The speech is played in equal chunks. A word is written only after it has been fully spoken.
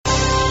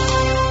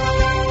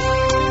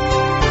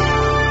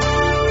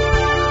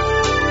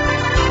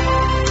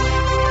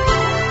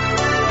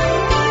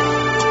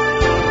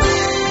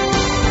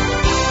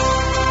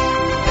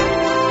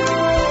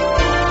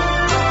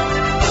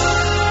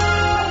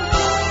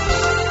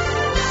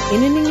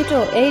Ininingito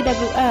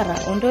AWR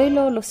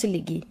ondoilo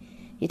losiligi.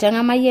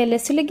 Itangamaye le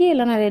siligi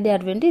lana Radio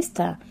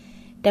Adventista.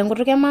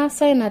 Tengutuke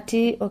Maasai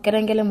natii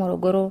Okerengele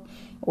Morogoro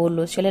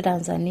olosho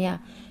Tanzania.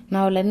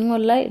 Na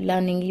olaningola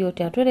laningi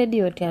yote atwa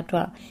radio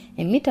teatwa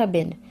emita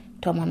band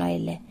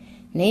tomonoile.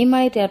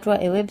 Neima teatwa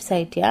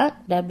website ya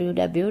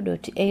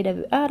www.awr.org.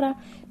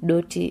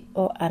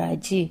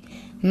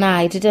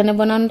 Na ititene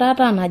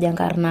bonandata na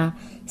jankarna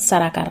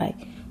sarakarai.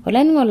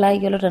 Olaningola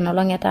yelo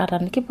tanolonge tata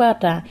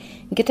nikipata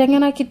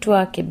nkitengena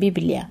kitwa ke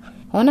Biblia.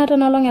 Ona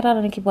tanolonge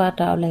tata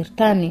nikipata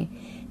olairtani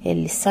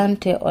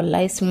Elisante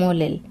Olais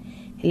Molel.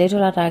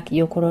 Eletorata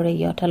kiyokorore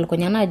yotal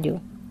konyanajo.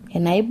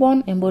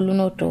 Enaibon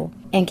embolunoto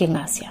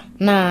enkingasia.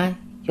 Na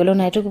yolo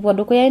na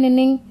itukipodo ko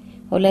yainining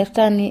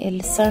olairtani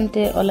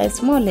Elisante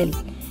Olais Molel.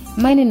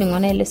 Maini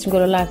ningona ile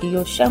singolo laki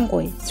yo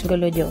shangwe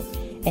singolo jo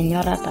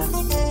enyorata.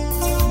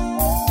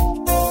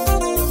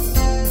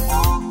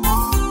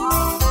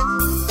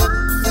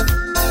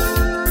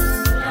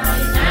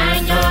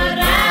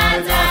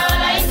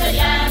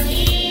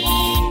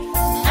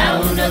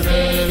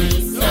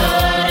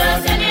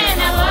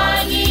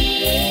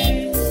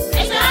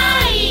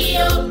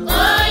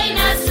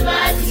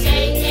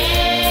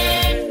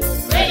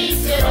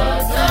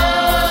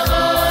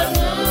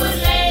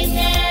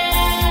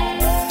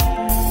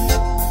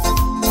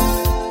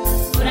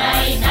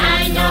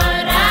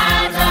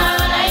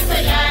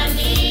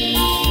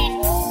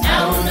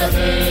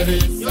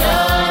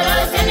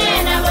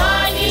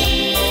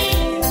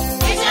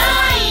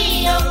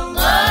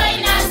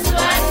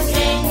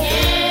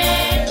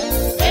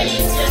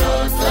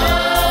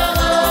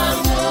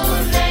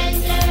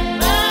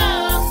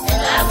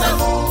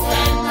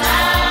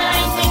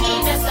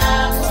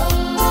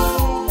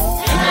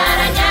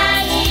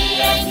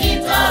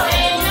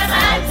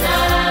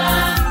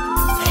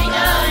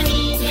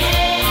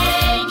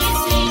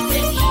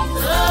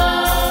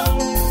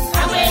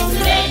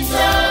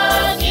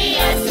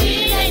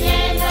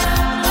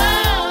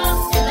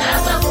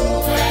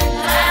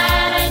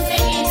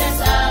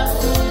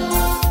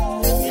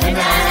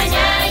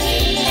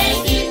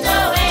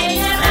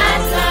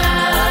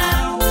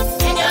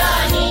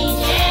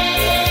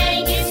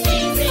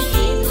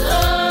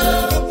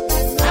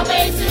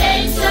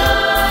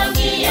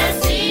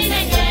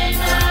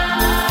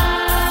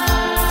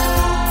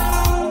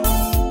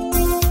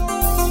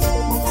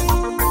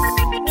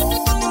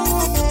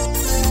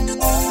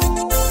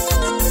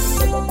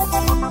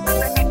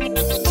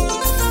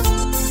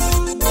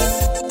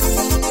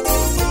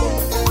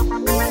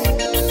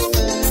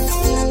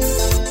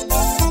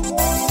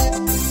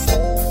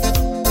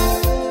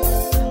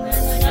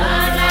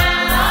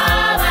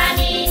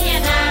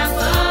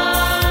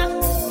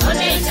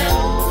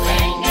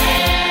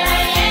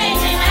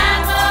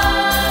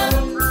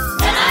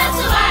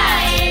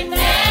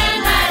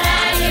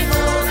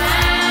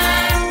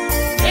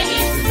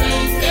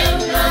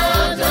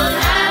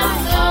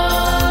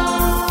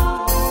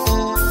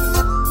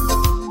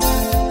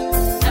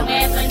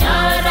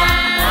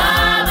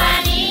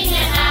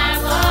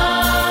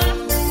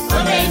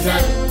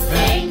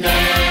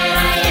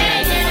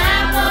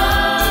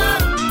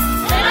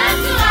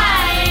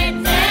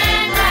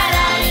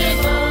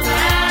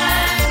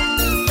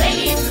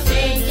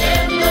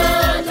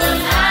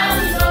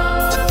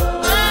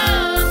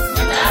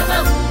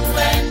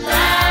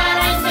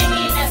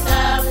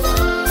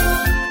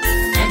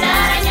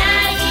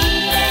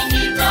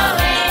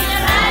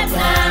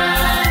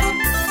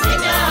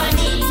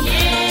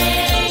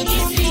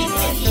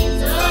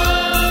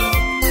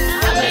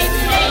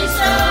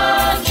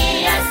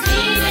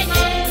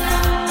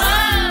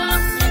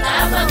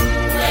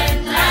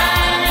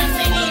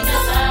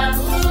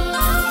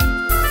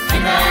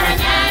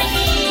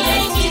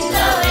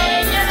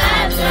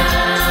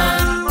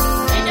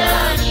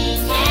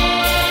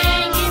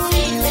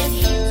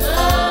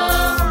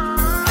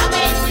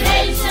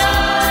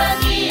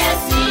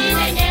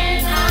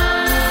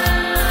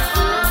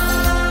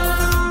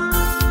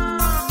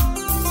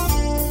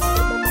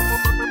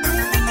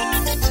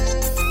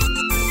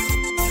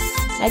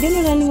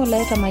 Ajuni nani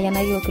ngolai tamayana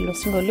yo kilo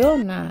singolio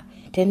na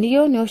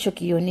teniyo ni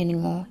oshokiyo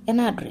niningo en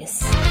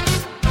address.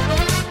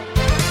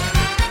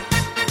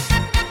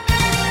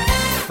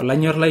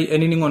 Olanyorlai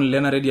eniningon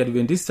lena Radio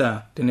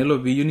Adventista tenelo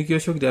biyuniki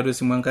oshok diaru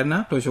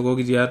simankana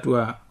toshokoki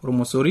diatua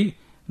Ormosori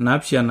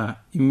napshana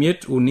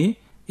imiet uni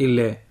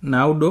ile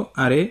naudo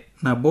are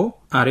nabo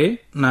are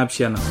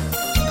napshana.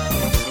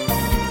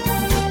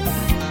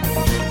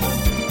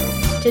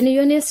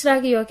 Teniyo ni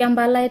sragiyo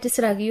kiambala iti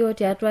sragiyo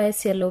tiatua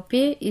SLOP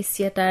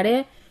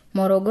Isietare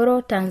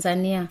Morogoro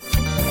Tanzania.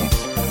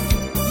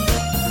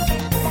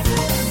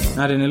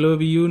 Na tenelo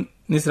biyu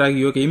ni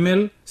sragiyo ke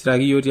email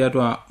sragiyo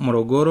tiatua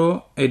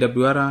Morogoro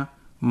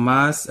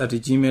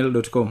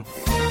awr@gmail.com.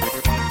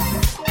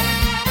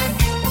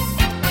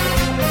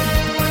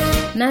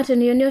 Na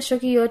teniyo ni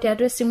oshokiyo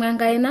tiatua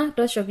simangaina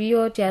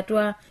toshokiyo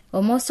tiatua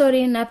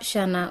Omosori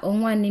napshana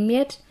ongwani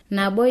miet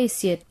nabo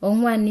isiet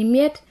ongwani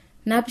miet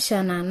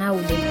napshana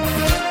naude.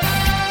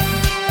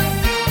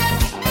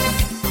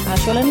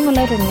 ashe olainining'oni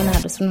lai tong'ona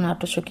atusunu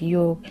natoshoki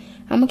yiok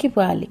amu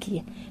kipuo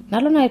aalikia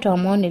nalo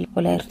naitoomon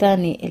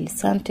olairritani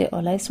Elisante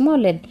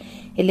Olaismolen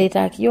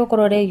eleitaaki yiok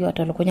ororei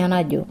otelukunya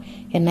najo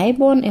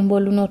enaibon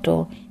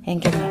embolunoto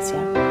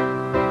enking'asia.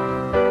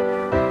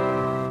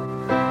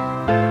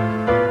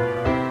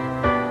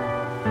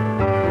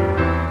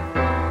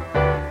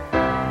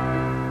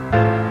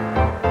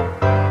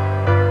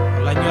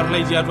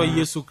 Tiatua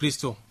Yesu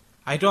Kristo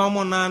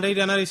aitoomon naa ndai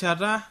tena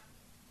rishata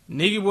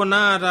nikipuo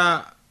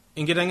naata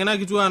enkiteng'ena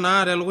kitua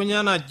naata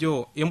elukunya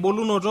najo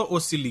embolunoto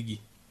osiligi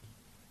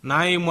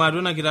naimu atua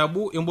ina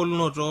kitabu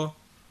embolunoto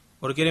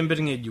orkerempet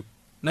ng'ejuk.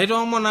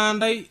 Naitoomon naa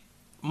ndai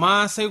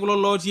maasai kulo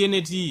lotii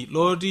enetii,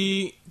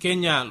 lotii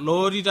Kenya,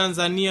 lotii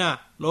Tanzania,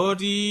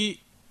 lotii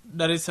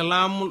Dar es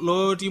Salaam,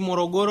 lotii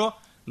Morogoro,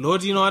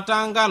 lotii no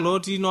Tanga,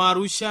 lotii no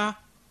Arusha,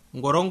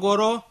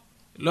 Ngorongoro,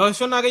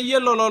 loshon akeyie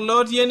lolo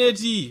lotii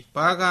enetii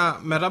paka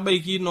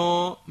metabaiki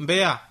no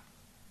Mbeya,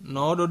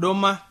 no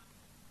Dodoma.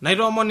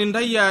 Naitoomon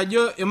intai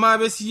ajo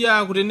emaape siya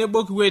aku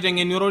tenebo kipuo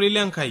aiteng'eni ororei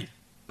lenkai.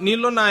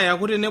 Nilo naa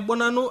ayaku tenebo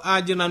nanu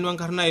ajo nanu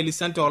enkarna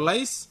Elisante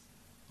Olais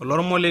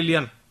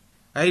olormolelian.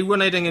 Aiwuo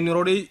naiteng'eni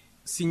ororei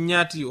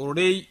sinyati,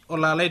 ororei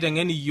olala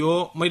aiteng'eni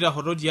iyiok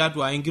maitahoto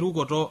tiatua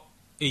enkirukoto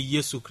e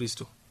Yesu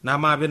Kristo.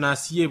 Namaape naa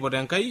siya ipote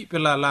enkai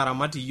pilala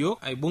aramat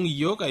iyiok, aibung'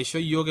 iyiok, aisho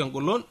iyiok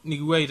engolon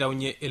nikipuo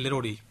aitaunye ele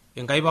rorei.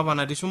 Enkai papa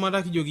natii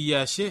shumata kijoki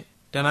iyashe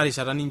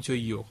tenarishata nincho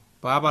iyiok.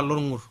 Papa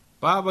lorng'ur,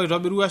 papa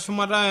itobirua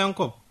shumata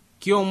enkop,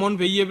 kiomon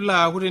peyie pilo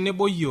aaku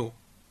tenebo iyiok.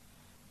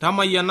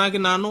 Tamayianaki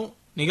nanu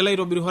nikilo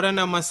aitobirishore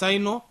ena masaa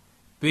ino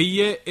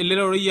peyie ele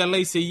rorei alo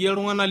aiseyie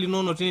iltung'anak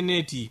linonok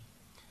tenetii.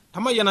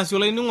 Tamayiana sii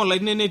olainining'oni lai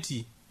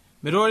tenetii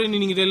metaa ore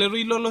nining'ito ele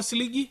rorei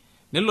lolosiligi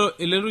nelo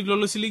ele rorei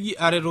lolosiligi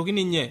aretoki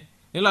ninye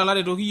nelo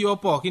aretoki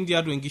iyiok pookin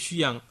tiatua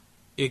enkishui ang'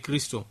 e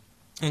Kristo.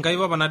 Enkai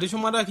papa natii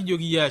shumata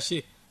kijoki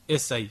iyashe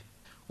esai.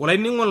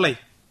 Olainining'oni lai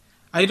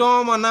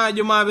aitoomon naa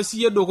ajo maape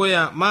siye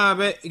dukuya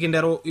maape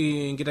kinteru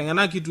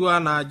enkiteng'ena kitua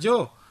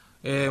naajo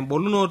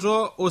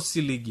embolunoto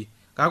osiligi.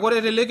 Kake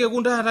ore tele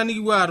kekun taata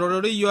nikipuo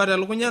aarorore iyiok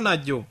telukunya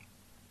najo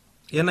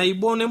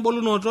enaibon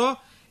embolunoto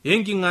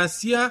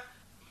enking'asia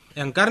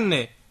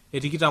enkarne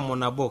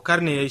e21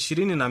 karne ya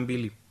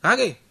 22.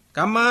 Kake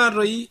kamaa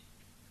toi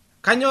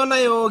kanyoo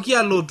nayooki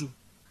alotu,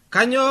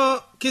 kanyoo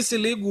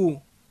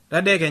kisiligu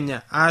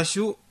tadekenya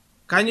ashu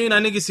kanyoo ina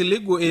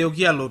nikisiligu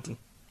eyoki alotu,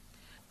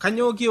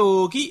 kanyoo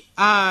kiyooki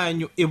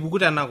aanyu epuku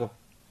tenakop.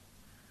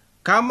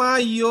 Kamaa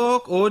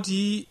iyiok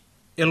otii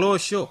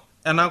eloosho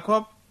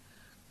enakop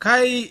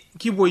kai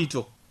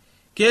kipoito,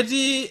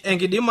 ketii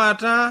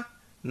enkidimata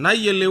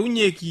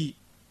nayieleunyeki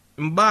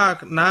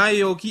imbaak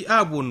naayoki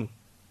aaponu.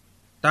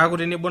 Taaku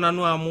tenebo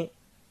nanu amu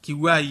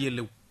kipuo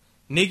ayieleu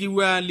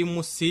nikipuo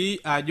alimu sii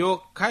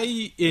ajo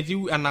kai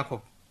etiu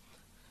enakop,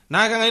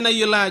 naa kang'ae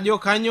nayiolo ajo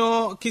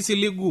kanyoo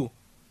kisiligu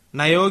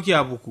nayooki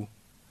apuku,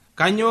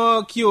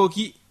 kanyoo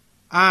kiyooki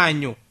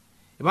aanyu.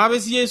 Emaape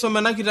siye isome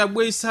ena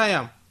kitabu e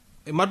Isaya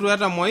ematua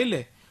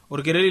etamoile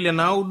orkereri le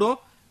 9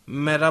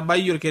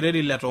 metabai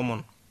orkereri le 10.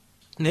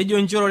 Nejo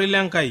njorori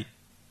lenkai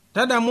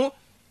tadamu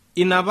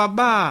inapa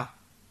baa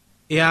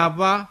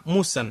eapa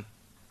musan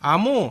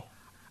amu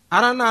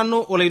ara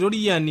nanu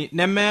olaitoriani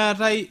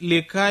nemeetai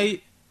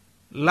likai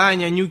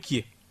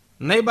laanyanyukie,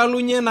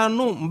 naibalunye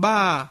nanu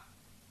mbaa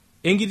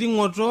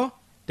enkiting'oto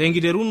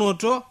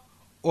tenkiterunoto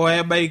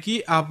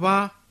oebaiki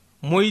apa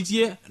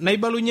moitie,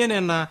 naibalunye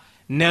nena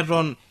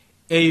neton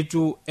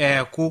eitu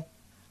eeku.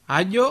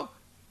 Ajo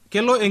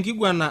kelo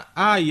enkiguana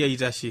ai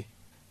aitashe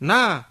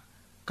naa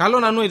kalo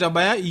nanu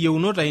aitabaya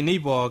iyeunot ainei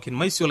pookin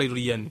maisio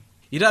olaitoriani.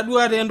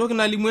 Itaduate entoki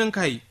nalimu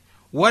Enkai,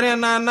 ore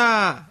ena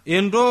naa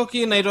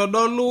entoki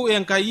naitodolu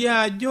Enkai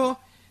ajo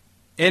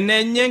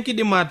enenye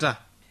enkidimata,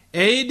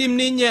 eidim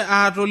ninye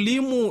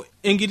atolimu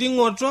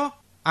enkiting'oto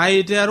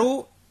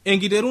aiteru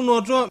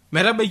enkiterunoto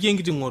metabaiki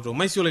enkiting'oto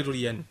maisio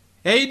olaitoriani.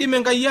 Eidim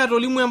Enkai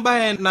atolimu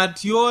embaye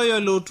natioyo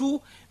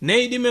elotu,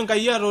 neidim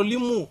Enkai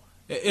atolimu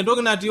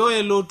entoki natioyo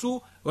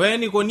elotu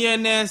wenikoni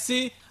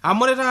eneesi,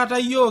 amu ore taata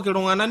iyiok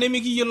iltung'anak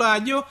nemikiyiolo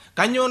ajo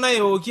kanyoo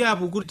nayooki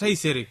apuku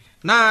taisere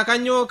naa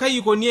kanyoo kai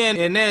ikoni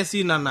eneesi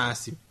ina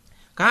naasi.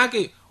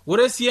 Kake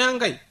ore sii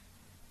enkai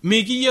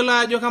mikiyiolo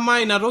ajo kamaa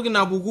ina toki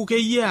napuku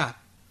keyiaa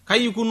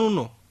kai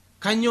ikununo,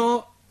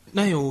 kanyoo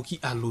nayooki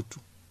alotu.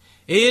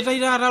 Eitai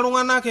taata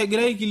iltung'anak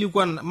egira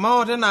aikilikuan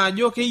maote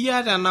naajo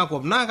keyiaa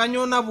tenakop naa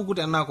kanyoo napuku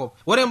tenakop.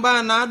 Ore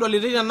mbaa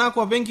naadolitai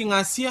tenakop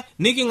enking'asia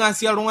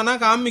niking'asia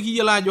iltung'anak amu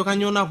mikiyiolo ajo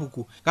kanyoo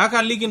napuku. Kake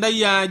aliki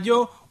ntai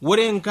ajo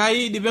ore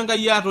Enkai idipa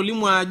Enkai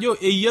atolimu ajo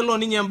eyiolo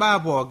ninye mbaa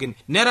pookin,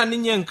 nera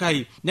ninye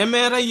Enkai,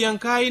 nemeetai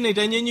Enkai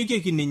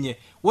naitanyenyukieki ninye.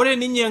 Ore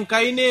ninye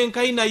Enkai nee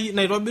Enkai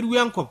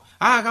naitobirua enkop.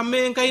 Kamaa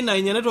Enkai naa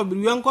ninye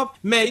naitobirua enkop,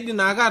 meidim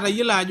naake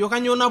atayiolo ajo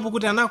kanyoo napuku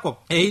tenakop.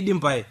 Eidim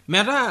pae.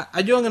 Metaa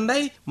ajo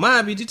ntai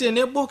maapiti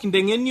tenebo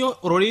kinteng'enio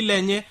ororei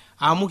lenye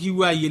amu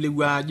kipuo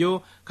ayieleu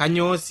ajo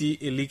kanyoo sii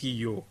eliki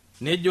iyiok.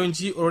 Nejo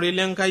nchi ororei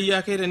lenkai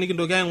ake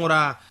tenikintoki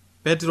aing'uraa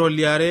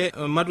Petroli are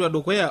matua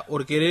dukuya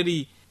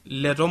orkereri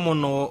le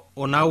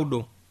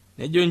 19.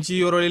 Nejo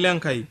nchi ororei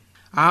lenkai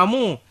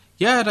amu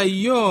kiata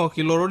iyiok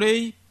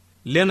ilororei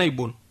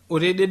lenaibon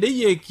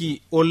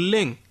otededeyieki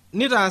oleng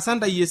nitaasa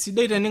ntae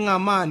esidai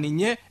tening'amaa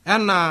ninye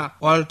enaa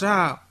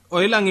oltaa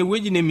oilang'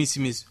 ewueji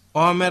nemisimis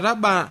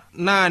ometaba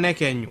naa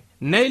nekenyu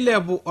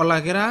neilepu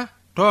olakira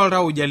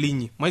tooltauja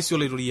linyi maisio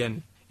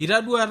laitoriani.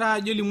 Itadua taa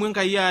ajo limu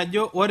Enkai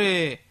ajo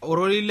ore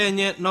ororei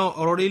lenye na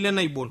ororei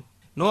lenaibon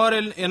na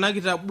ore ena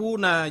kitabu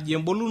naji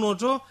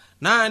embolunoto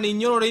naa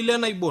ninye ororei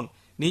lenaibon,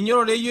 ninye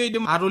ororei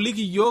oidim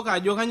atoliki yiok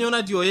ajo kanyo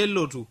natii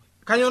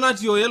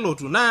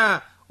oyelotu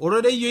naa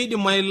ororei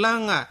oidim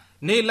ailang'a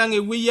neilang'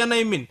 ewueji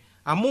enaimin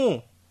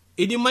amu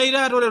idimayu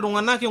taata ore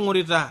iltung'anak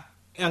eng'orita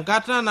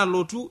enkata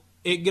nalotu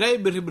egira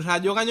aibiribir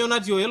ajo kanyo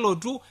natii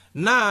oyelotu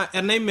naa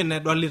enaimin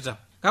edolita.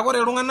 Kake ore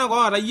iltung'anak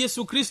oota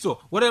Yesu Kristo,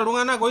 ore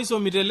iltung'anak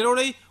oisomita ele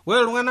rorei, ore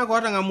iltung'anak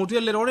ootang'amutua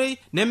ele rorei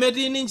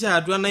nemetii ninche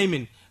atua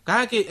enaimin,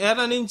 kake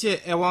eeta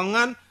ninche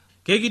ewang'an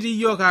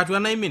kekitii yiok atua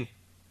enaimin.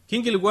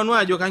 Kinkilikuanu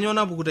ajo kanyo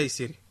napuku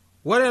taisere.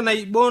 Ore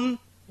enaibon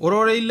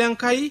ororei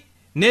lenkai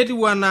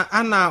netiu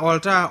anaa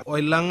oltaa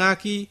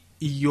oilang'aki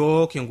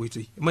iyiok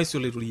enkoitoi maisio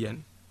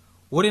laitoriani.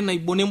 Ore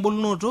enaibon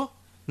embolunoto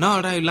naa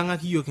oltaa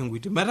oilang'aki iyiok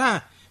enkoitoi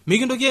metaa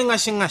mikintoki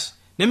aing'ashing'ash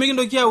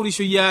nemikintoki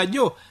aurisho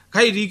ajo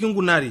kai tii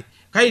kingunari,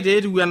 kai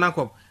teetiu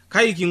enakop,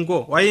 kai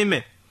kinko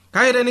waime.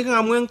 Kai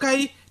teniking'amu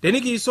Enkai,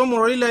 tenikiisom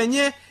ororei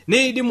lenye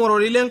neidim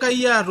ororei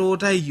lenkai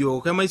atuutai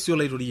iyiok emaisio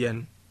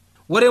laitoriani.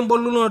 Ore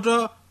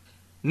embolunoto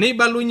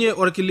neibalunye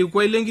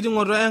orkilikwai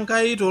lenkiting'oto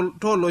Enkai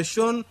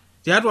tooloshon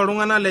tiatua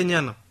iltung'anak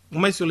lenyenak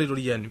maisio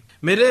laitoriani.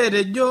 Metaa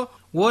etejo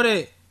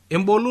ore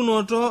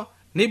embolunoto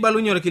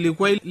neibalunye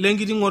orkilikwai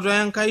lenkiting'oto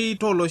Enkai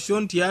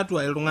tooloshon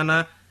tiatua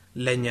iltung'anak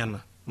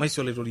lenyenak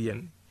maisio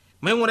laitoriani.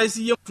 Maing'urai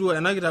siyie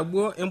ena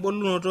kitabu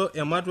embolunoto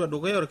ematua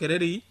dukuya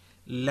orkereri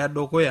le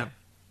dukuya.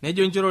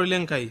 Nejo njorori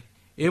lenkai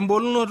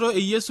embolunoto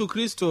e Yesu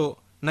Kristo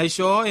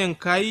naishoo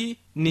Enkai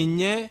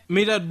ninye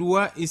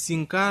mitadua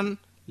isinkan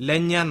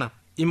lenyenak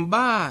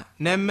imbaa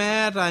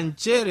nemeeta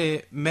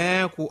nchere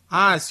meeku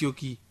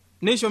aasioki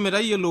neisho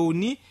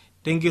metayiolouni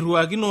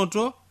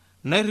tenkirruakinoto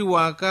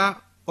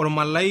nairriwaka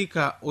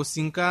ormalaika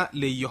osinka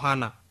le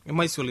Yohana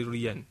emaisio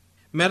laitoriani.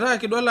 Metaa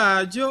kidol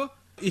ajo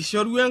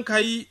ishorua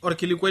Enkai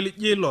orkilikwai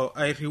lijilo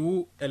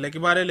airriu ele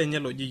kipare lenye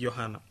loji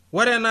Yohana.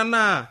 Ore ena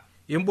naa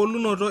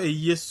embolunoto e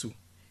Yesu,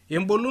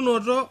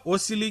 embolunoto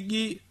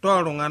osiligi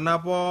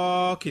tooltung'anak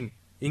pookin,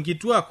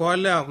 inkituak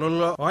olewa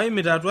lolo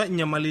oimita atua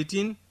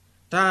inyamalitin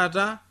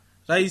taata,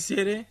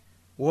 taisere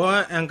wo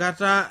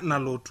enkata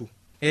nalotu.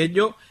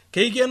 Ejo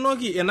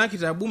keikenoki ena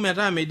kitabu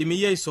metaa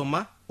meidimi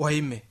aisoma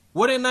oime.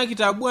 Ore ena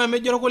kitabu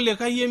amejo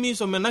kulikae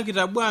emiisoma ena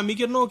kitabu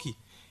amikenoki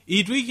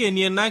itu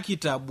ikeni ena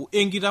kitabu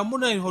enkitabu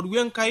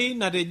naishorua Enkai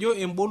natejo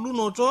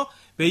embolunoto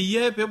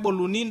peyie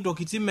peboluni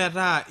ntokitin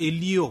metaa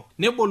elio,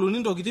 neboluni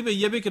ntokitin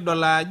peyie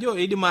pikidol ajo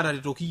eidim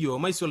ataretoki iyiok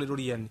maisio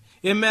laitoriani.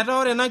 Emetaa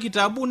ore ena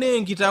kitabu naa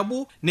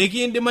enkitabu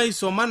nikiindim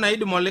aisoma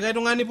naidim olikae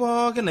tung'ani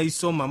pookin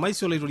aisoma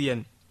maisio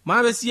laitoriani.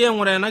 Maape sii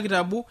aing'uraa ena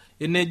kitabu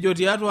enejo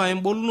tiatua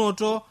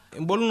embolunoto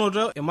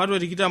ematua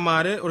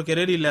 22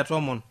 orkereri le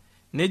 10.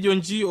 Nejo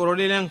nji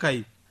ororei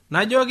lenkai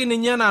najoki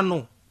ninye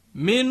nanu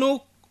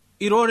minuk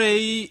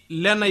irorei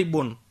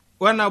lenaibon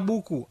wena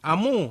buku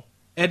amu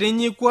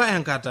etinyikua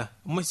enkata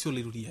maisio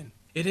laitoriani.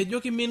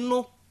 Etejoki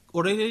minuk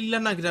ororei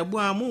lena kitabu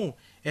amu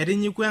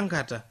etinyikua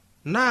enkata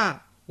naa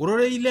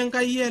ororei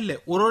lenkai ele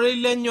ororei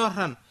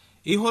lenyorran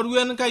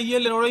ihorua Enkai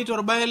ele rorei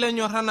torbae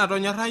lenyorran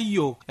atonyorra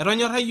iyiok.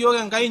 Etonyorra iyiok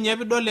Enkai nye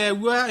pidol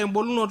eewua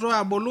embolunoto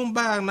abolu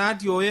mbaa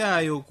naatioyo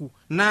ayoku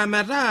naa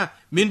metaa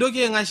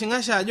mintoki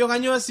aing'ashing'asha ajo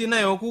kanyo sii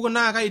nayoku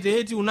naa kai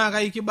teetiu naa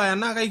kai kibaya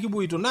naa kai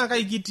kibuito naa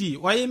kai kitii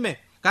waime.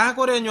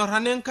 Kake ore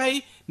enyorran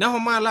Enkai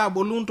nehomo ala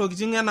abolu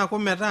ntokitin enako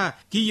metaa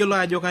kiyiolo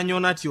ajo kanyo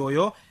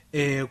natioyo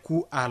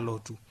eeku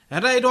alotu.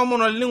 Etaa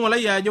itoomon olning'o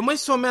lai ajo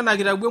maisoma ena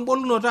kitabu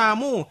embolunoto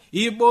amu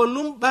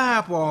ibolu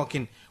mbaa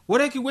pookin.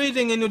 Ore kipuo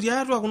aiteng'enio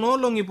tiatua kuna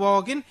olong'i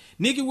pookin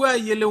nikipuo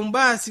ayiolou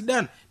mbaa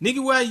sidan,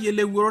 nikipuo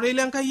ayiolou ororei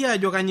lenkai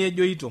ajo kanyo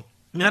ejoito.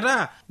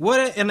 Metaa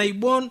ore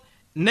enaibon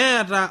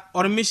neeta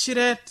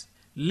ormishiret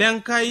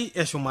lenkai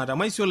eshumata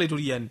maisio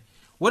laitoriani.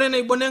 Ore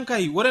enaibon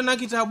Enkai, ore ena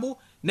kitabu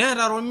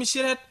neeta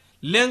ormishiret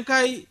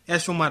lenkai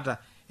eshumata.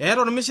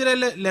 Eeta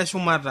ormishiret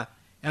leshumata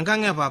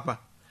enkang' epapa.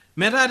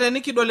 Metaa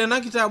tenikidol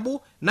ena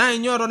kitabu naa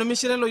inyoot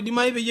ormishiret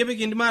loidimayu peyie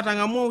pikindim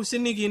atang'amu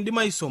usini kindim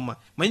aisoma.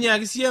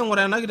 Mainyaaki sii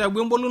aing'uraa ena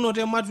kitabu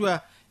embolunoto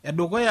ematua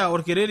edukuya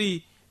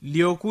orkereri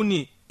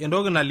liokuni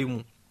entoki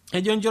nalimu.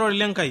 Ejo njorori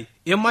lenkai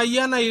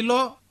emayiana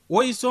ilo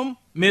oisom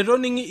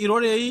metoning'i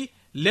irorei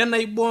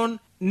lenaibon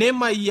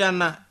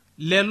nemayiana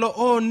lelo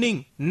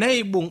ooning'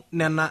 neibung'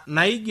 nena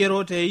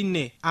naigero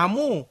teine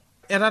amu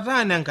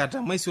etataana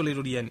enkata maisio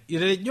laitoriani.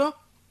 Itejo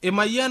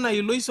emayiana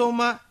ilo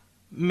isoma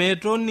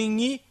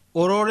metoning'i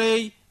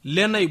ororei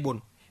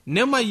lenaibon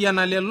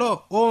nemayiana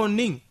lelo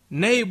ooning'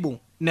 neibung'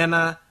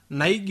 nena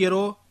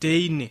naigero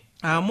teine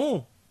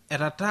amu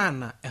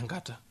etataana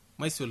enkata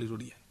maisio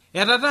laitoriani.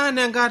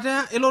 Etataana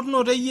enkata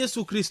elotunoto e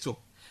Yesu Kristo.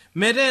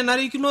 Metaa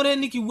enarikinore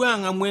nikipuo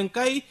ang'amu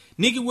Enkai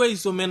nikipuo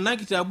aisoma ena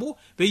kitabu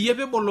peyie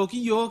peboloki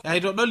iyiok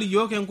aitodol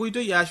iyiok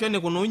enkoitoi ashu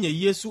enikunounye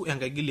Yesu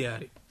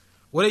enkaigiliare.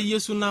 Ore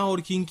Yesu naa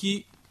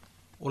orkingi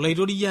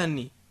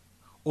olaitoriani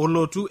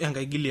olotu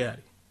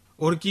enkaigiliare,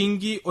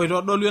 orkingi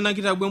oitodolu ena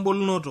kitabu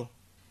embolunoto,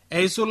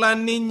 eisula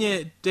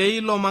ninye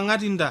teilo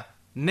mang'atinda,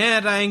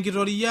 neeta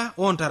enkitoria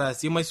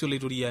oontarasi maisio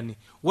olaitoriani.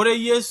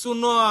 Ore Yesu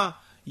noa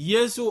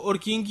Yesu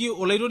orkingi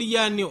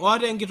olaitoriani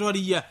oota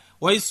enkitoria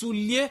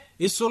waisulie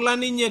isula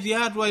ninye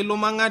tiatua ilo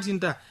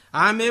mang'atinda,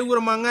 ameewuo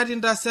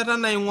ormang'atinda seta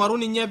naing'oru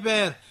ninye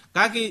peer,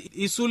 kake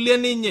isula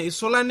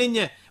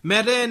ninye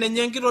metaa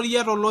enenye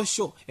enkitoria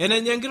tolosho,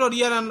 enenye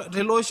enkitoria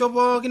telosho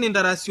pookin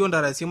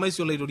intarasi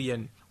maisio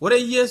olaitoriani.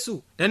 Ore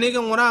Yesu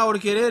teniking'uraa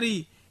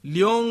orkereri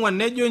liong'uan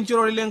nejo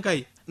njirori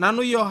lenkai,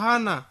 nanu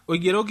Yohana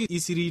oigeroki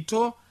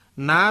isirito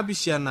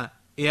 7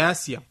 e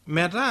Asia,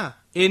 metaa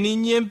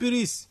eninyi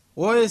empiris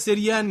o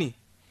eseriani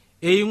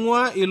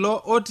eing'ua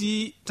ilo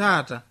otii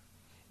taata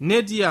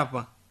netii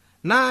apa,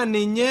 naa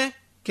ninye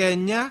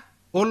kenya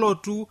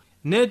olotu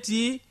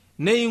netii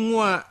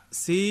neing'ua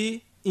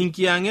sii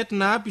inkiyang'et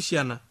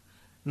 7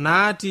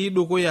 natii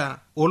dukuya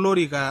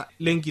olorika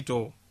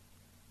lenkitoo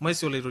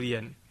maisio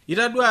olaitoriani.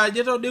 Itadua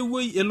ajo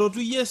etadewuoi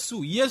elotu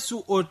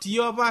Yesu otii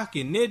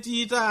opake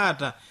netii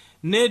taata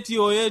netii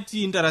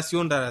oetii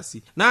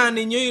intarasi, naa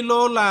ninye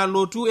ilo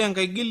alotu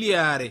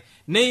enkaigiliare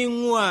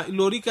neing'ua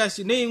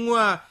ilorikashi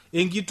neing'ua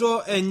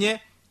enkitoo enye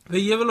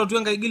peyie elotu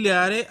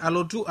enkaigiliare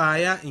alotu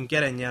aaya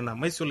inkera enyena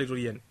maisio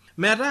olaitoriani.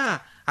 Metaa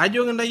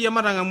ajo kintaye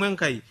matang'amu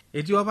Enkai,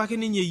 etii opake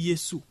ninye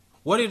Yesu.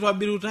 Ore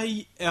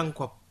itobiritai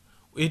enkop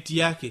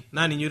etii ake,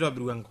 naa ninye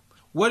oitobiru enkop.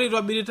 Ore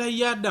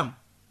itobiritai Adam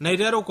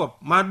naiteru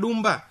kop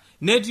madumba,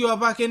 netii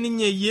opake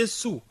ninye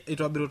Yesu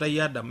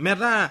itobiritai Adam.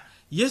 Metaa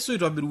Yesu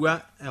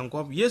itobirua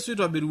enkop, Yesu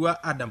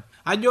itobirua Adam.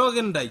 Ajo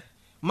kintai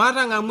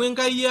matang'amu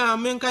Enkai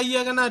amu Enkai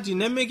ake natii,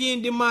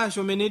 nemikiindim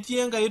ashom enetii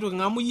Enkai itu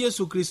king'amu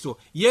Yesu Kristo.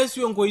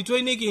 Yesu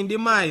enkoitoi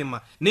nikiindim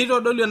aima.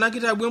 Neitodolu ena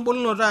kitabu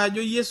embolunoto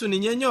ajo Yesu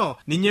ninye nyoo,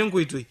 ninye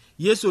enkoitoi.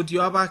 Yesu otii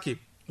apake.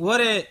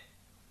 Ore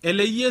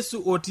ele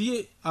Yesu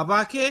otii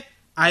apake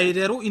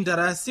aiteru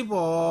intarasi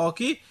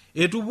pooki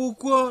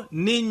etupukuo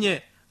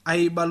ninye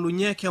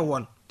aibalunye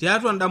kewon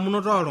tiatua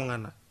ndamunot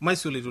oltung'anak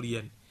maisio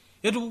olaitoriani.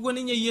 Etupukuo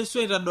ninye Yesu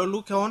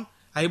aitodolu kewon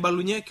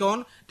aibalunye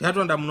kewon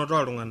tiatua ndamunot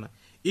oltung'anak.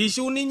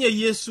 Ishiu ninye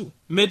Yesu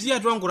metii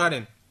atua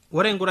nkuraren.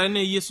 Ore nkuraren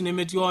e Yesu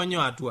nemetii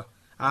onyo atua,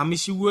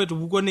 amishiwuo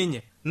etupukuo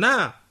ninye.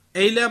 Naa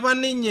eilepa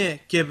ninye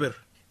keper,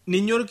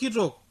 ninye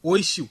orkitok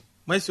oishiu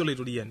maisio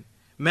olaitoriani.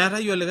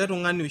 Meetai olikae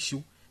tung'ani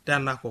oishiu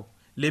tenakop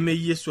leme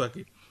Yesu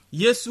ake.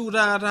 Yesu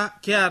taata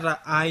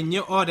keeta ainye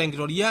oota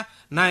enkitoria,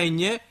 naa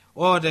inye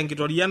oota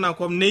enkitoria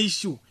nakop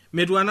neishiu.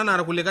 Metuana naa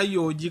irkulikae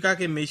ooji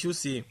kake meishiu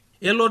sii.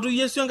 Elotu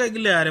Yesu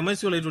enkaigiliare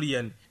maisio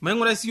olaitoriani.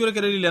 Maing'ura sii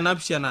orkereri le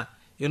 7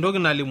 entoki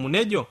nalimu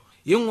nejo,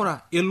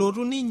 ing'ura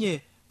elotu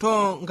ninye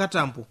too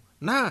nkatambu,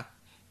 naa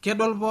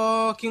kedol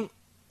pookin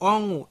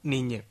ong'u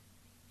ninye.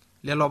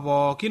 Lelo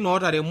pookin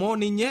ootaremo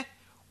ninye,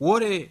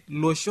 ore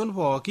loshon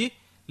pooki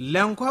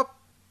lenkop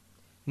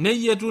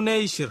neyietu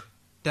neishir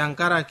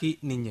tenkaraki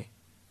ninye.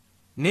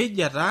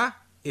 Neija taa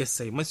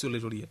esai maisio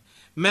olaitoriani.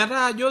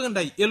 Metaa ajo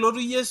kintai elotu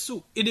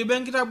Yesu idipa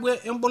enkitabu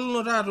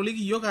embolunoto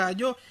atoliki yiok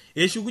ajo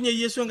eshukunye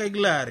Yesu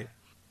enkaigiliare.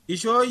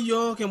 Ishoo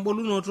yiok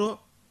embolunoto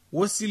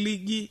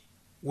wosiligi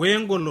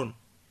weengolon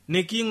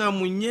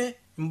niking'amunye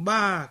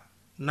imbaa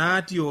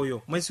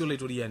naatioyo maisio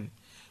olaitoriani.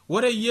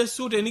 Ore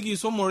Yesu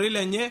tenikisom ororei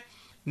lenye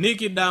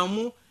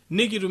nikidamu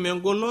nikitum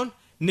engolon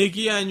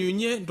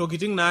nikianyunye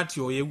ntokiting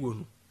naatioyo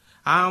ewuonu.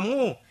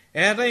 Amu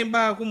eetai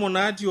imbaa kumok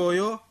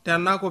naatioyo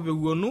tenakop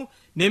ewuonu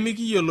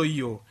nemikiyiolo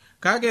yiok.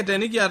 Kake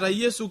tenikiata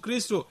Yesu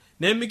Kristo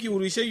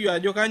nemikiurishe yiok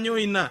ajo kanyo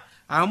ina,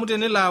 amu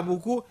tenelo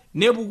apuku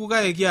nepuku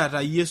kake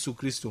kiata Yesu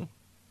Kristo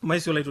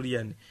maisio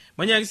olaitoriani.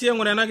 Manyaki sii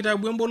eng'ura ena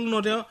kitabu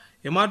embolunoto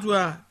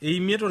ematua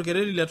 5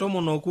 orkereri le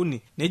 13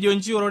 nejo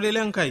nji ororei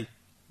lenkai,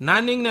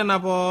 naning' nena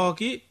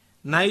pooki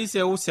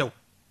naiseuseu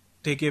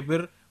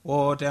tekeper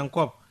o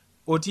tenkop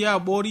otii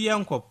abori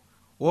enkop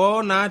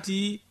o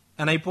natii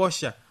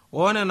enaiposha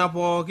o nena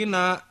pooki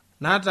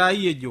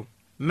naataai ejo,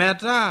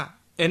 metaa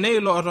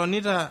eneilo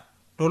otonita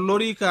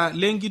tolorika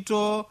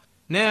lenkitoo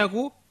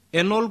neeku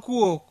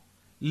enolkuok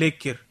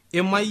leker,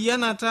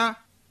 emayianata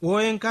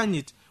o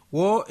enkanyit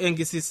o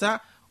enkisisa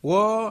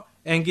o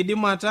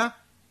enkidimata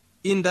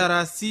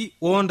intarasi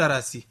o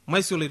ntarasi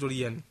maisio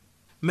olaitoriani.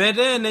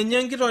 Metaa enenye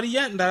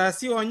enkitoria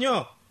ntarasi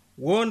onyo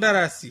o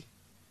ntarasi.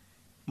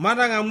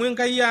 Matang'amu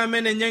Enkai amu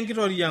enenye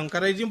enkitoria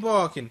nkataitin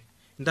pookin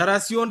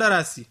ntarasi o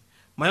ntarasi.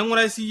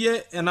 Maing'ura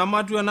siiyie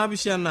enamatua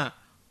 7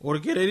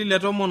 orkereri le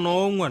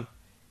 14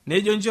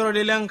 nejo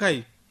njorore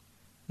lenkai,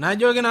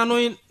 najoki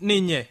nanu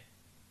ninye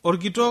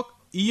orkitok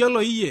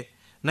iyiolo iyie,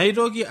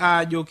 naitoki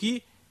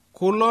aajoki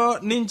kulo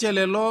ninche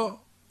lelo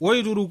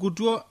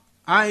oiturukutuo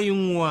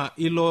aing'ua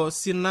ilo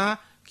sina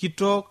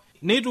kitok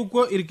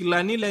neitukuo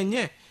irkilani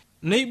lenye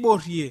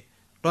neiborrie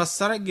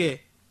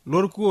tosarge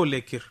lorkuo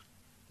lekir.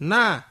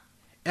 Naa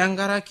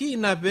enkaraki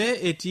ina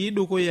pee etii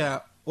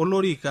dukuya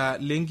olorika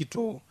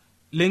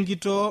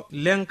lenkitoo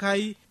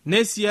lenkai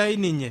nesiai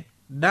ninye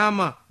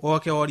dama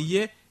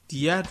okewarie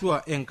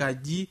tiatua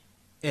enkaji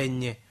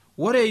enye.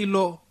 Ore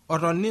ilo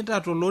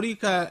otonita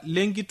tolorika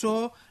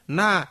lenkitoo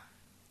naa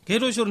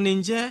keitushur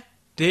ninche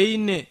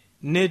teine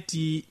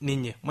netii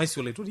ninye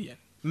maisio laitoriani.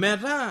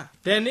 Metaa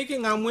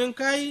teniking'amu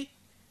Enkai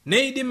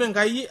neidim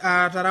Enkai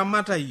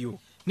ataramata iyiok,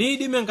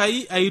 neidim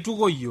Enkai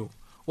aituko iyiok.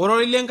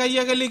 Orore lenkai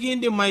ake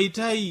likiindim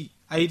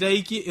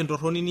aitaiki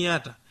entorroni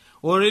niata.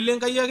 Orore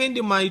lenkai ake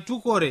indim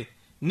aitukore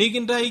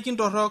nikintaiki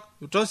entorrok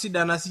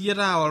tosidana siyie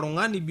taa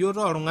oltung'ani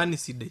bioto oltung'ani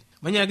sidai.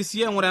 Manyaki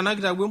siyie eng'ura ena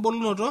kitabu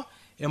embolunoto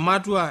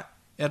ematua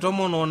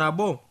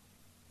 11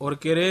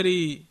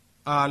 orkereri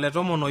le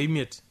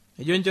 15.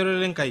 Ejo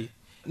nchorere Enkai.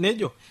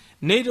 Nejo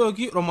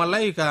neitoki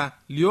ormalaika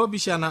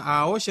liopishana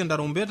aosh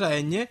entarumbeta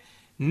enye,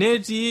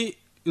 netii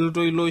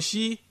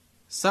iltoiloshi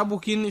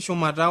sapukin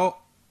shumata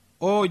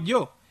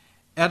ojo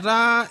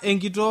etaa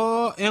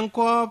enkitoo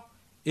enkop,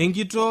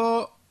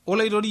 enkitoo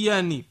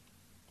olaitoriani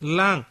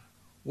lang'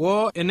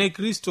 wo ene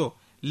Kristo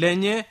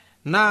lenye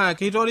naa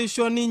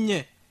keitorisho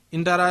ninye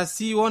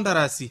intarasi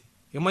ontarasi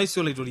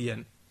emaisio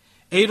laitoriani.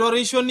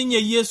 Eitorisho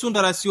ninye Yesu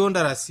ntarasi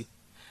ontarasi.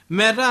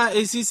 Metaa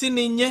esisi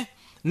ninye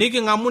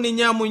niking'amu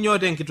ninye amu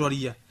nyote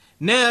enkitoria.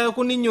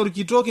 Neeku ninye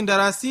orkitok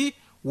intarasi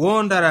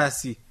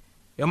wontarasi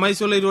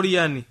emaisio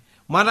laitoriani.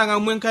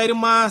 Matang'amu Enkai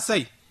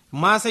irmaasai.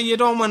 Maasai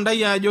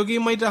etoomondai ajoki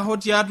maitaho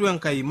tiatua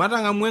Enkai.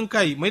 Matang'amu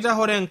Enkai,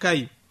 maitahore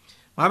Enkai.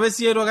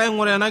 Mapesi aitoki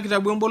aing'ura ena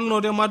kitabu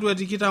embolunoto ematua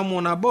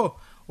 21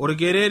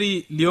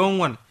 orkereri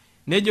li4.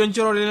 Nejo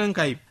nchorore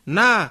Enkai.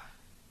 Naa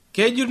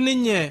kejut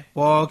ninye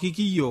pooki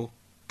kiyiok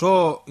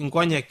too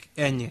inkonyek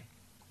enye.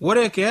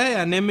 Ore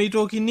keeya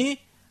nemeitokini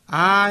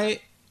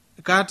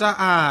kata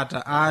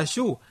aata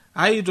ashu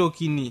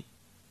aitokini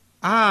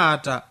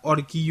aata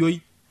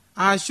orkiyioi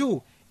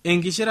ashu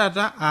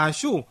enkishirata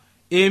ashu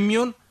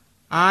emion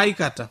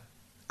aikata.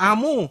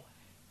 Amu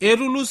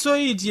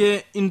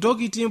etulusoitie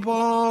intokitin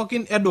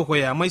pookin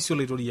edukuya maisio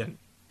laitoriani.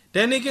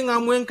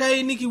 Teniking'amu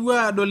Enkai nikipuo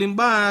adol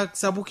imbaa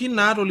sapukin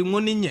naatoling'o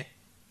ninye.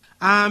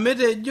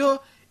 Metejo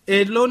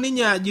elo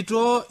ninye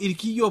ajitoo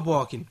irkiyo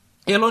pookin.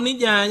 Elo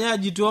ninye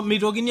ajitoo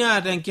mitokini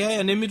aata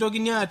enkeeya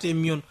nemitokini aata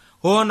emion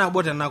hoo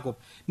nabo tenakop.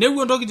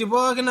 Nepuo ntokitin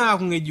pookin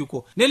aaku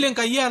ng'ejuko. Nelo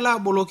Enkai alo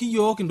aboloki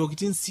iyiok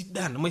intokitin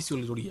sidan maisio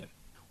laitoriani.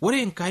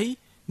 Ore Enkai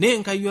naa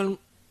Enkai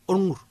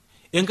orng'ur.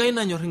 Enkai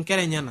nanyor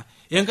inkera enyenak.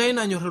 Enkai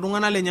nanyor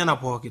iltung'anak lenyenak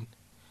pookin.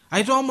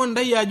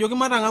 Aitoomondai ajoki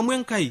matang'amu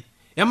Enkai.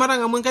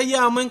 Ematang'amu Enkai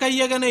amu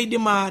Enkai ake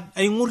naidim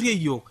aing'urrie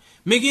iyiok.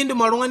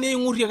 Mikiindim oltung'ani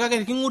aing'urrie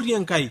kake king'urrie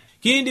Enkai.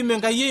 Kiindim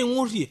Enkai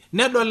aing'urrie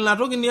nedol ina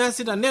toki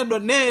niasita,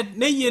 nedol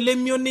neyiolo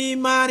emion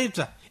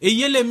niimarita.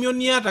 Eyiolo emion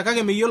niata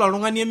kake meyiolo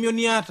oltung'ani emion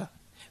niata.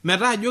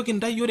 Metaa ajoki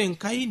ntai ore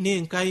Enkai nee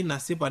Enkai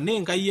nasipa, nee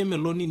Enkai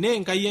emeloni, nee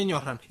Enkai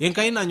enyorran.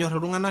 Enkai nanyor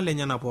iltung'anak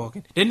lenyenak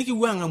pookin.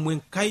 Tenikipuo ang'amu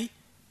Enkai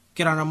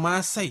kira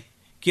irmaasai,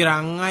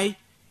 kira ng'ai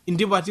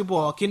intipati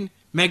pookin,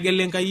 megel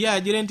Enkai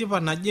ajo ira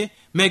entipat naje,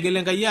 megel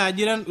Enkai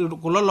ajo ira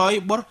kulo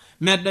loibor,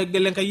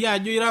 megel Enkai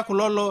ajo ira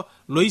kulo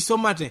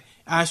loisomate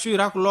ashu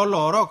ira kulo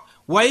loorok.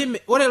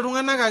 Ore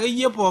iltung'anak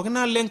akeyie pookin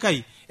ale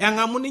Enkai,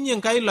 eng'amu ninye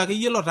Enkai lo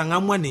akeyie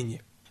lotang'amua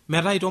ninye.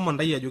 Metaa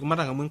itoomondai ajoki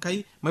matang'amu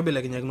Enkai,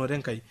 maibelekenyakinote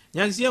Enkai.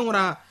 Nyaki sii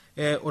eng'ura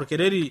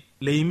orkereri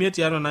le5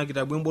 tiatua ena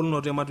kitabu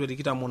embolunoto ematua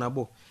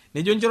 21.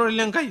 Nejo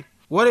nchorore Enkai,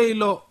 ore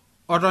ilo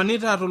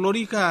otonita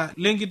tolorika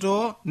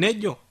lenkitoo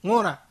nejo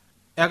ng'ura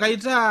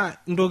ekaitaa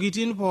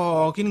intokitin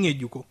pookin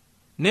ng'ejuko.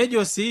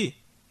 Nejo sii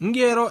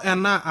ngero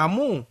ena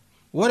amu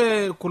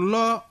ore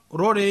kulo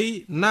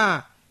rorei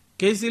naa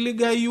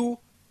keisiligayu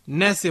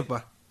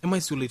nesipa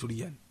emaisio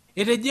laitoriani.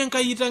 Etejo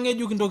Enkai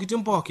itang'ejuk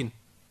intokitin pookin.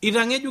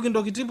 Itang'ejuk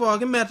intokitin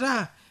pookin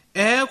metaa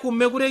eeku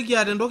mekure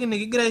kiata entoki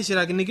nikigira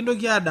aishiraki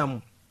nikintoki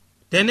adamu.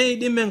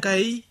 Teneidim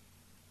Enkai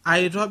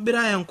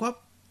aitobira enkop,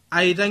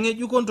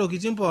 aitang'ejuko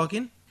ntokitin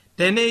pookin,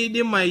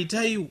 teneidim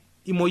aitayu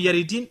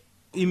imoyiaritin,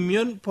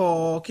 imion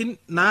pookin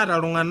naata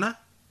iltung'anak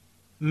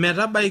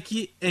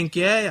metabaiki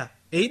enkeeya,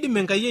 eidim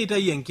Enkai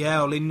aitayu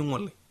enkeeya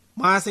olainining'ole.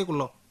 Maasai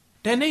kulo.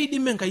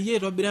 Teneidim Enkai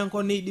aitobira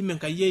enkop, neidim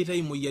Enkai aitayu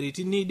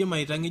imoyiaritin, neidim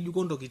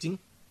aitang'ejuko ntokitin.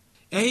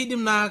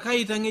 Eidim naa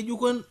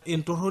kaitang'ejuko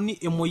entorroni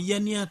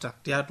emoyian niata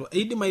tiatua.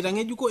 Eidim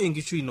aitang'ejuko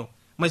enkishui ino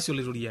maisio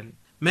laitoriani.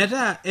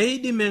 Metaa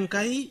eidim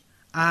Enkai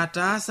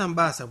ataasa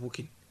mbaa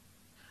sapukin.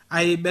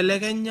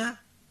 Aibelekenya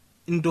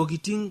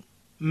intokitin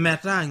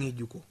metaa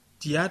ng'ejuko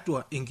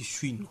tiatua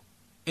enkishui ino.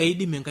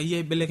 Eidim Enkai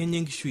aibelekenya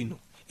enkishui ino.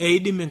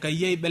 Eidim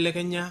Enkai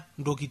aibelekenya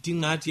ntokitin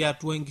natii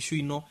atua enkishui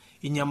ino,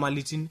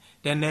 inyamalitin,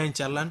 tenaa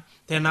enchalan,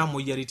 tenaa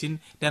moyiaritin,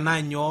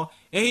 tenaa nyoo.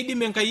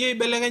 Eidim Enkai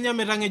aibelekenya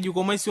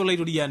metang'ejuko maisio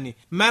laitoriani.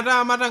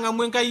 Metaa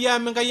matang'amu Enkai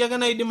amu Enkai ake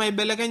naidim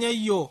aibelekenya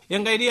iyiok.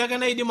 Enkai ake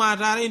naidim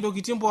ataara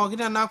intokitin pookin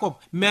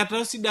tenakop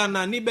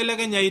metasidana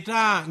nibelekenya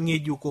aitaa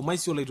ng'ejuko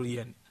maisio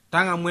laitoriani.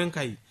 Tang'amu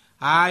Enkai.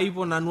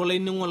 Aipo nanu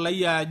olainining'o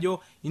lai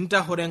ajo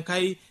intahore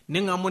Enkai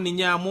ning'amu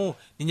ninye amu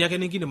ninye ake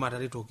nikidim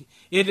ataretoki.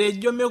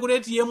 Etejo mekure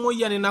etii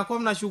emoyian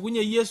inakop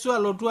nashukunye Yesu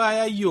alotu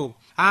aya iyiok.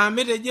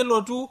 Metejo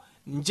elotu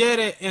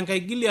njere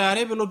enkaigili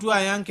are pelotu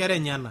aya nkera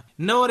enyana.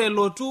 Na ore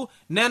elotu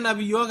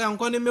nenap iyiok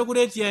enkop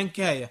nemekure etii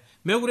enkeeya,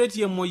 mekure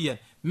etii emoyian,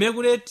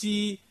 mekure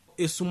etii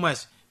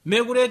esumash,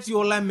 mekure etii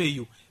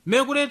olameyu,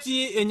 mekure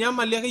etii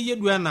enyamali akeyie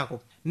duo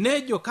enakop.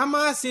 nejo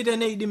kama si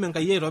teneidim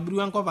Enkai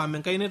aitobiru enkop amu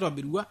Enkai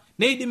naitobirua,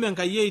 neidim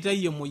Enkai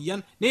aitai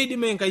emoyian,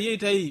 neidim Enkai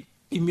aitai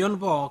imion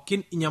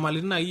pookin,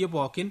 inyamalitin akeyie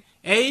pookin,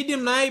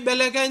 eidim naa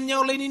aibelekenya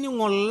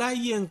olainining'o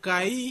lai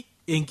Enkai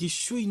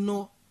enkishui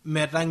ino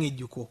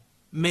metang'ejuko.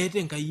 Meeta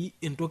Enkai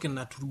entoki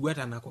naturua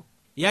tenakop.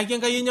 Yaki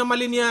Enkai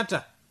enyamali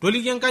niata,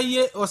 toliki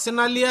Enkai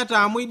osina liata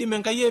amu idim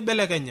Enkai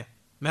aibelekenya.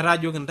 Metaa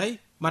ajoki ntai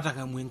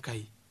matakamu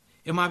Enkai.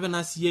 Emaape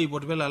naa siye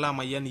ipot pelala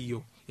amayian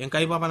iyo.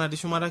 Enkai papa natii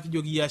shumata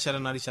kijoki iyie asha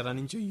tenarishata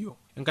nincho iyo.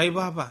 Enkai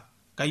papa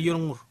kayieu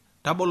ng'ur,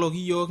 taboloki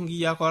iyiok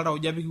nkiyiak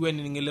oltauja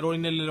pikiweni ngelerori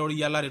nelerori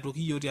yalaretoki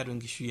iyiok tiatua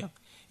enkishui ang.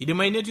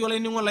 Idimayu netii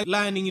olainining'o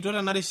lai ening'ito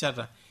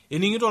tenarishata,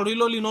 ening'ito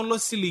oltoilo lino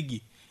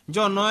losiligi,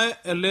 njono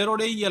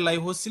elerore iyie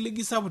laiho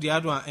siligi sapuk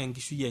tiatua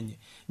enkishui enye.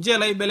 Nje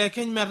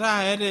laibelekeny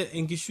metaa eeta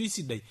enkishui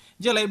sidai.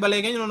 Nje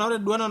laibelekeny nona ore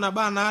duana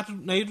naba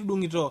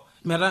naitudung'ito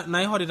metaa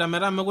naihorita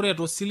metaa mekure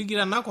eeta osiligi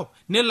tenakop,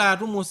 nelo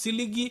atum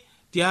osiligi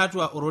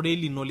tiatua ororei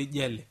lino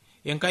lijo ele.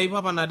 Enkai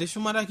papa natii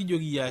shumata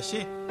kijoki iyie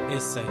ashe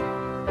esai.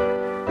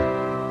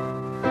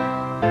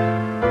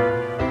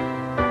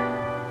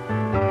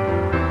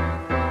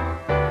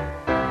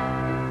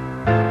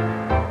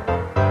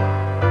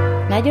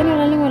 Najo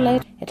nolalingo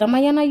lai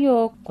etamayiana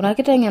yiok kuna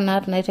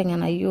kiteng'enat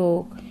naiteng'ena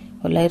yiok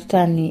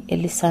olaitani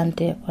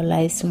Elisante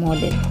Olais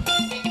Molel.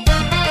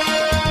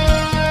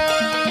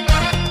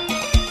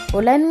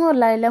 Olaining'o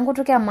lai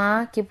lenkutuk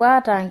emaa kipuo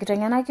aata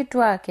nkiteng'ena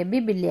kituak e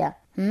Biblia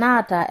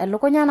naata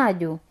elukunya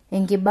najo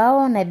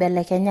enkibao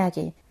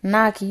naibelekenyaki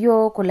naa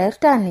kiyiok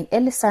olaitani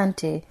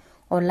Elisante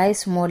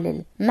Olais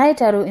Molel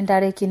naiteru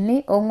intarekini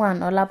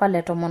 4 olapa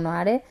le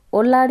 12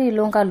 olari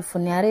lo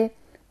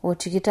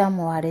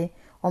 2022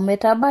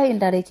 ometabai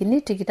intarekini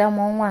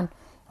 24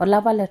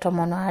 olapa le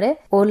 12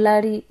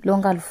 olari lo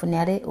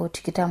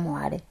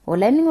 2022.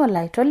 Olaining'o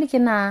lai toliki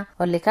naa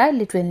olikai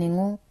litu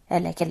ening'u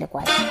ele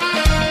kilikwai.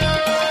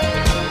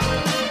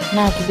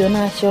 Naa kijo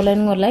naa ashe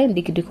olaining'o lai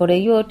ndikidikore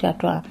yiok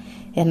tiatua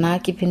ena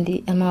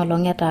kipindi ena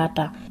olong'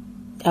 etaata.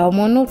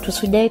 Aomonu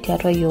tusujai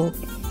tiatua yiok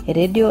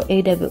Radio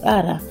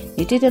AWR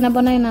itite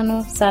nabona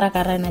inano Sara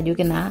Karai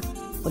najoki naa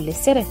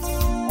olesere.